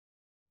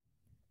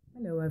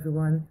Hello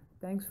everyone,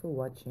 thanks for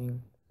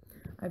watching.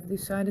 I've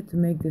decided to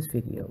make this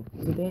video.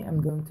 Today I'm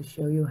going to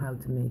show you how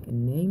to make a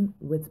name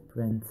with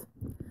print,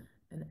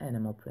 an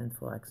animal print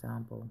for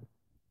example.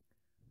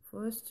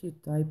 First you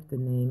type the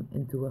name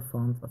into a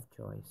font of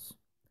choice.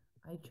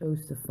 I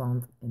chose the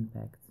font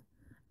Impact.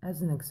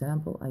 As an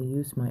example I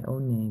use my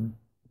own name.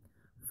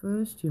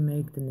 First you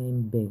make the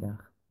name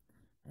bigger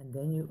and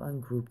then you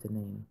ungroup the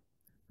name.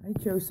 I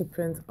chose the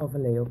print of a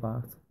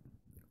leopard.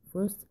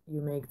 First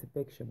you make the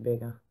picture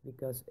bigger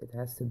because it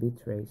has to be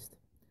traced.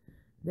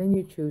 Then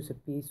you choose a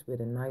piece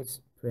with a nice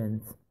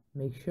print.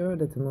 Make sure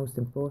that the most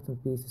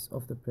important pieces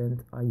of the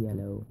print are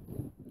yellow.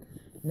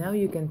 Now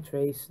you can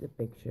trace the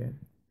picture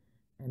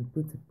and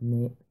put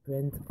the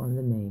print on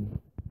the name.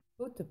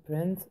 Put the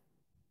print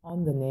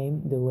on the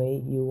name the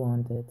way you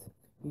want it.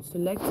 You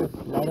select the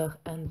letter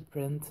and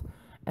print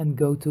and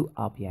go to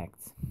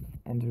Object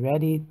and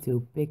ready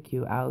to pick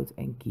you out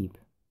and keep.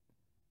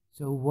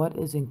 So what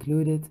is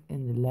included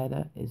in the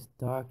letter is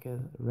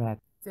darker red.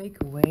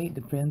 Take away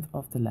the print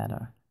of the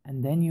letter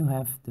and then you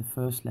have the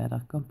first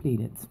letter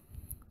completed.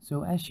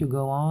 So as you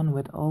go on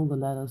with all the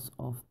letters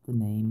of the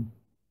name,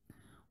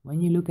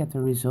 when you look at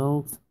the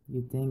result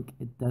you think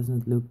it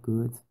doesn't look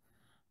good,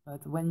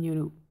 but when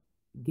you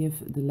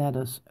give the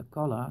letters a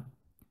color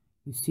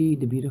you see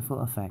the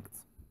beautiful effect.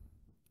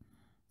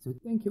 So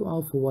thank you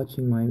all for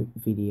watching my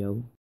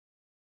video.